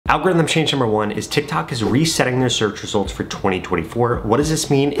Algorithm change number one is TikTok is resetting their search results for 2024. What does this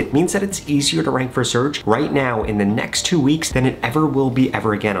mean? It means that it's easier to rank for search right now in the next 2 weeks than it ever will be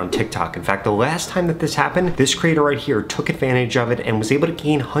ever again on TikTok. In fact, the last time that this happened, this creator right here took advantage of it and was able to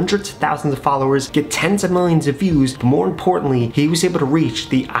gain hundreds of thousands of followers, get tens of millions of views, but more importantly, he was able to reach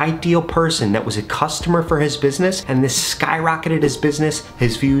the ideal person that was a customer for his business, and this skyrocketed his business,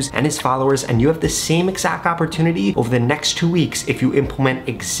 his views, and his followers. And you have the same exact opportunity over the next 2 weeks if you implement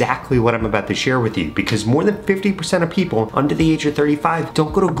exactly what I'm about to share with you, because more than 50% of people under the age of 35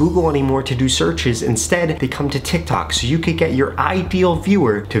 don't go to Google anymore to do searches. Instead, they come to TikTok, so you could get your ideal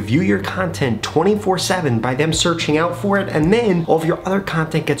viewer to view your content 24/7 by them searching out for it, and then all of your other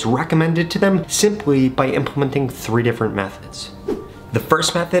content gets recommended to them simply by implementing 3 different methods. The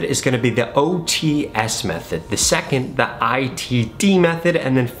first method is going to be the OTS method, the second, the ITD method,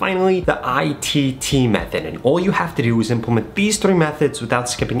 and then finally the ITT method. And all you have to do is implement these 3 methods without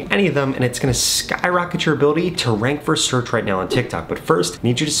skipping any of them, and it's going to skyrocket your ability to rank for search right now on TikTok. But first, I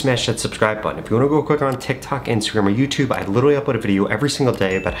need you to smash that subscribe button. If you want to go quicker on TikTok, Instagram, or YouTube, I literally upload a video every single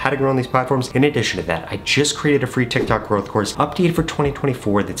day about how to grow on these platforms. In addition to that, I just created a free TikTok growth course updated for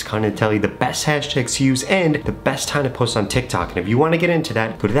 2024 that's going to tell you the best hashtags to use and the best time to post on TikTok. And if you want to get into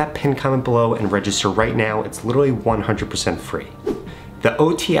that, go to that pinned comment below and register right now. It's literally 100% free. The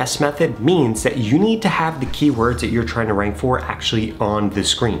OTS method means that you need to have the keywords that you're trying to rank for actually on the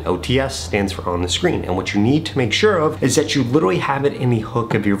screen. OTS stands for on the screen, and what you need to make sure of is that you literally have it in the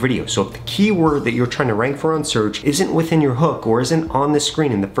hook of your video. So if the keyword that you're trying to rank for on search isn't within your hook or isn't on the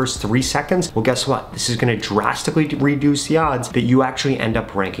screen in the first 3 seconds, well, guess what? This is going to drastically reduce the odds that you actually end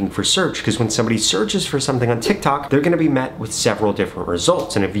up ranking for search, because when somebody searches for something on TikTok, they're going to be met with several different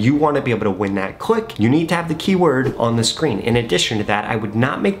results. And if you want to be able to win that click, you need to have the keyword on the screen. In addition to that, I would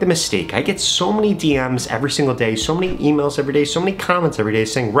not make the mistake. I get so many DMs every single day, so many emails every day, so many comments every day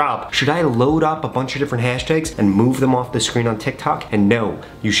saying, Rob, should I load up a bunch of different hashtags and move them off the screen on TikTok? And no,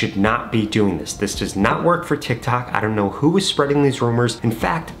 you should not be doing this. This does not work for TikTok. I don't know who is spreading these rumors. In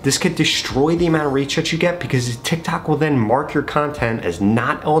fact, this could destroy the amount of reach that you get, because TikTok will then mark your content as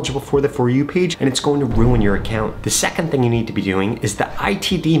not eligible for the For You page, and it's going to ruin your account. The second thing you need to be doing is the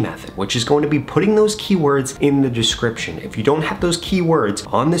ITD method, which is going to be putting those keywords in the description. If you don't have those keywords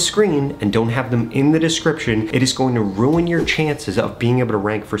on the screen and don't have them in the description, it is going to ruin your chances of being able to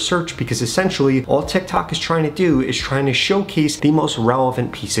rank for search, because essentially all TikTok is trying to do is trying to showcase the most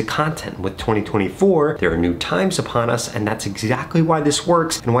relevant piece of content. With 2024, there are new times upon us, and that's exactly why this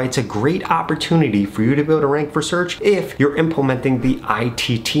works and why it's a great opportunity for you to be able to rank for search if you're implementing the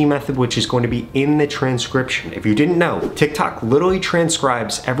ITT method, which is going to be in the transcription. If you didn't know, TikTok literally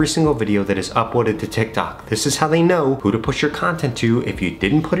transcribes every single video that is uploaded to TikTok. This is how they know who to push your content to if you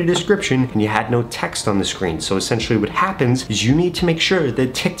didn't put a description and you had no text on the screen. So essentially what happens is you need to make sure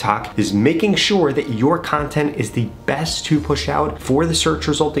that TikTok is making sure that your content is the best to push out for the search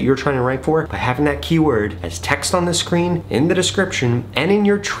result that you're trying to rank for by having that keyword as text on the screen, in the description, and in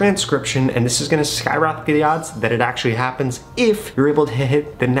your transcription. And this is going to skyrocket the odds that it actually happens if you're able to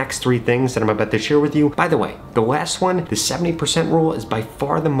hit the next 3 things that I'm about to share with you. By the way, the last one, the 70% rule, is by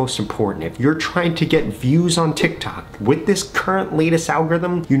far the most important. If you're trying to get views on TikTok with this current latest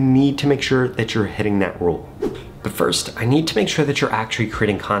algorithm, you need to make sure that you're hitting that rule. But first, I need to make sure that you're actually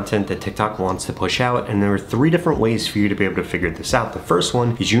creating content that TikTok wants to push out, and there are 3 different ways for you to be able to figure this out. The first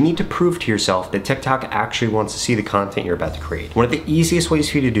one is you need to prove to yourself that TikTok actually wants to see the content you're about to create. One of the easiest ways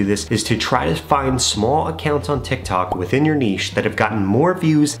for you to do this is to try to find small accounts on TikTok within your niche that have gotten more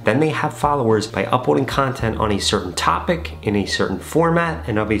views than they have followers by uploading content on a certain topic, in a certain format,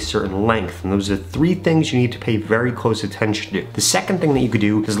 and of a certain length. And those are 3 things you need to pay very close attention to. The second thing that you could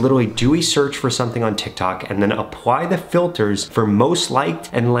do is literally do a search for something on TikTok and then apply the filters for most liked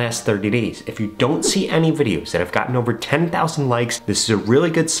and last 30 days. If you don't see any videos that have gotten over 10,000 likes, this is a really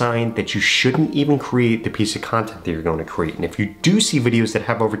good sign that you shouldn't even create the piece of content that you're going to create. And if you do see videos that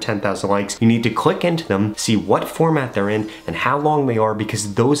have over 10,000 likes, you need to click into them, see what format they're in and how long they are,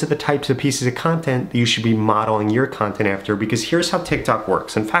 because those are the types of pieces of content that you should be modeling your content after. Because here's how TikTok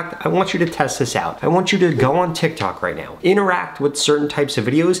works. In fact, I want you to test this out. I want you to go on TikTok right now, interact with certain types of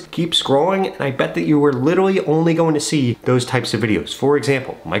videos, keep scrolling, and I bet that you were literally only going to see those types of videos. For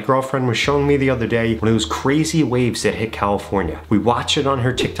example, my girlfriend was showing me the other day one of those crazy waves that hit California. We watched it on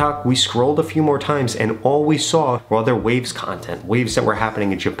her TikTok, we scrolled a few more times, and all we saw were other waves content. Waves that were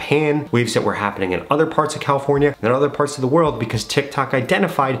happening in Japan, waves that were happening in other parts of California and other parts of the world, because TikTok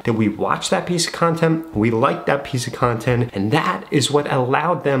identified that we watched that piece of content, we liked that piece of content, and that is what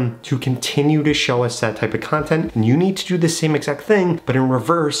allowed them to continue to show us that type of content. And you need to do the same exact thing, but in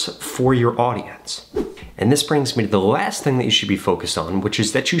reverse for your audience. And this brings me to the last thing that you should be focused on, which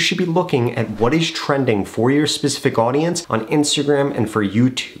is that you should be looking at what is trending for your specific audience on Instagram and for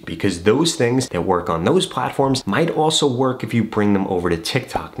YouTube, because those things that work on those platforms might also work if you bring them over to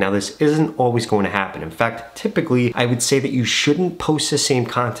TikTok. Now, this isn't always going to happen. In fact, typically, I would say that you shouldn't post the same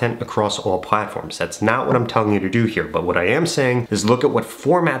content across all platforms. That's not what I'm telling you to do here, but what I am saying is look at what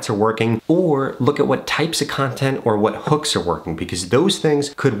formats are working, or look at what types of content or what hooks are working, because those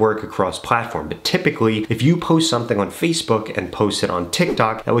things could work across platform. But typically, if you post something on Facebook and post it on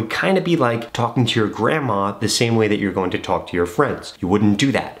TikTok, that would kind of be like talking to your grandma the same way that you're going to talk to your friends. You wouldn't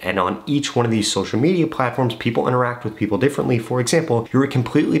do that. And on each one of these social media platforms, people interact with people differently. For example, you're a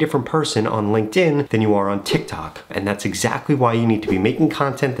completely different person on LinkedIn than you are on TikTok. And that's exactly why you need to be making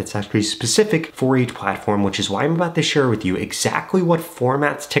content that's actually specific for each platform, which is why I'm about to share with you exactly what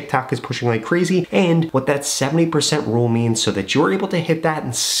formats TikTok is pushing like crazy and what that 70% rule means so that you're able to hit that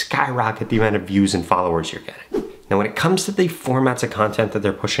and skyrocket the amount of views and followers you're getting. Now, when it comes to the formats of content that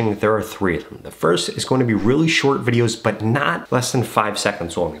they're pushing, there are 3 of them. The first is going to be really short videos, but not less than 5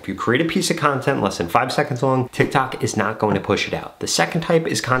 seconds long. If you create a piece of content less than 5 seconds long, TikTok is not going to push it out. The second type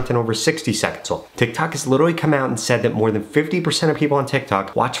is content over 60 seconds long. TikTok has literally come out and said that more than 50% of people on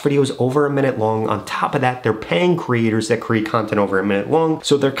TikTok watch videos over a minute long. On top of that, they're paying creators that create content over a minute long,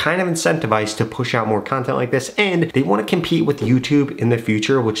 so they're kind of incentivized to push out more content like this, and they want to compete with YouTube in the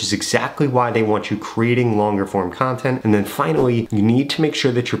future, which is exactly why they want you creating longer form content. And then finally, you need to make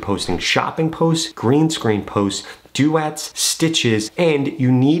sure that you're posting shopping posts, green screen posts, duets, stitches, and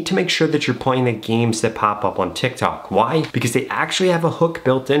you need to make sure that you're playing the games that pop up on TikTok. Why? Because they actually have a hook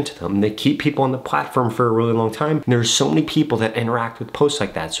built into them. They keep people on the platform for a really long time. And there's so many people that interact with posts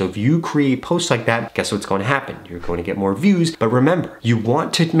like that. So if you create posts like that, guess what's going to happen? You're going to get more views. But remember, you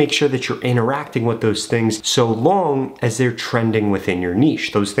want to make sure that you're interacting with those things so long as they're trending within your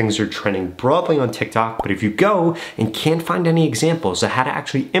niche. Those things are trending broadly on TikTok, but if you go and can't find any examples of how to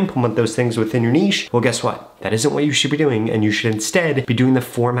actually implement those things within your niche, well, guess what? That isn't what you should be doing, and you should instead be doing the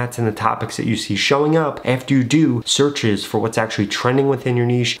formats and the topics that you see showing up after you do searches for what's actually trending within your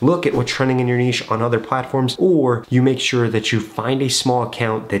niche. Look at what's trending in your niche on other platforms, or you make sure that you find a small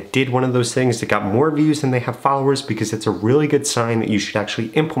account that did one of those things that got more views than they have followers, because it's a really good sign that you should actually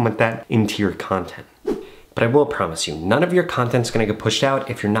implement that into your content. But I will promise you, none of your content's gonna get pushed out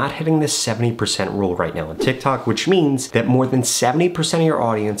if you're not hitting this 70% rule right now on TikTok, which means that more than 70% of your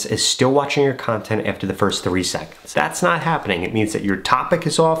audience is still watching your content after the first 3 seconds. That's not happening. It means that your topic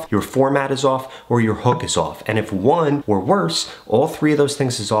is off, your format is off, or your hook is off. And if one, or worse, all 3 of those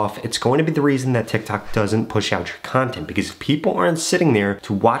things is off, it's going to be the reason that TikTok doesn't push out your content. Because if people aren't sitting there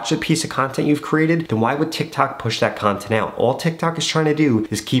to watch the piece of content you've created, then why would TikTok push that content out? All TikTok is trying to do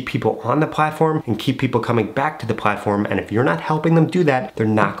is keep people on the platform and keep people coming back to the platform, and if you're not helping them do that, they're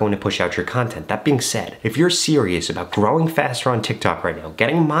not going to push out your content. That being said, if you're serious about growing faster on TikTok right now,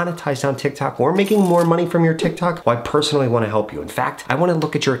 getting monetized on TikTok, or making more money from your TikTok, well, I personally want to help you. In fact, I want to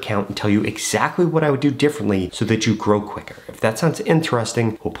look at your account and tell you exactly what I would do differently so that you grow quicker. If that sounds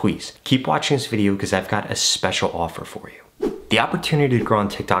interesting, well, please keep watching this video, because I've got a special offer for you. The opportunity to grow on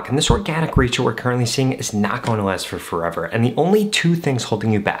TikTok and this organic reach that we're currently seeing is not going to last for forever. And the only 2 things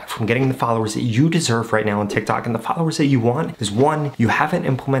holding you back from getting the followers that you deserve right now on TikTok and the followers that you want is 1, you haven't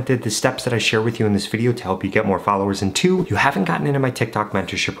implemented the steps that I share with you in this video to help you get more followers, and 2, you haven't gotten into my TikTok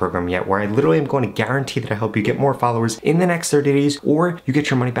mentorship program yet, where I literally am going to guarantee that I help you get more followers in the next 30 days, or you get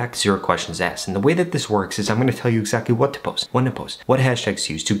your money back, 0 questions asked. And the way that this works is I'm going to tell you exactly what to post, when to post, what hashtags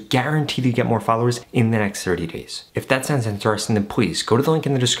to use to guarantee that you get more followers in the next 30 days. If that sounds interesting, then please go to the link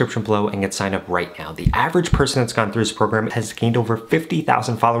in the description below and get signed up right now. The average person that's gone through this program has gained over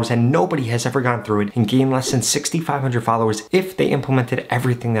 50,000 followers, and nobody has ever gone through it and gained less than 6,500 followers if they implemented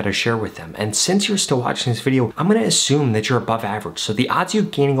everything that I share with them. And since you're still watching this video, I'm gonna assume that you're above average. So the odds of you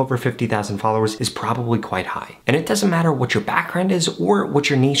gaining over 50,000 followers is probably quite high. And it doesn't matter what your background is or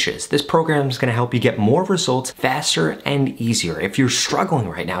what your niche is. This program is gonna help you get more results faster and easier. If you're struggling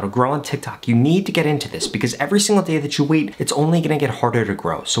right now to grow on TikTok, you need to get into this, because every single day that you wait, it's only gonna get harder to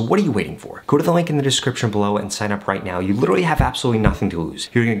grow. So what are you waiting for? Go to the link in the description below and sign up right now. You literally have absolutely nothing to lose.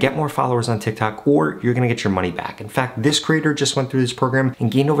 You're gonna get more followers on TikTok, or you're gonna get your money back. In fact, this creator just went through this program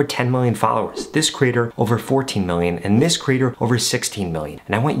and gained over 10 million followers. This creator over 14 million, and this creator over 16 million.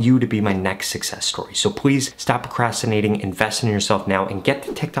 And I want you to be my next success story. So please stop procrastinating, invest in yourself now, and get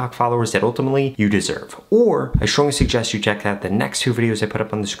the TikTok followers that ultimately you deserve. Or I strongly suggest you check out the next 2 videos I put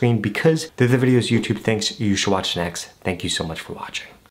up on the screen, because they're the videos YouTube thinks you should watch next. Thank you so much for watching.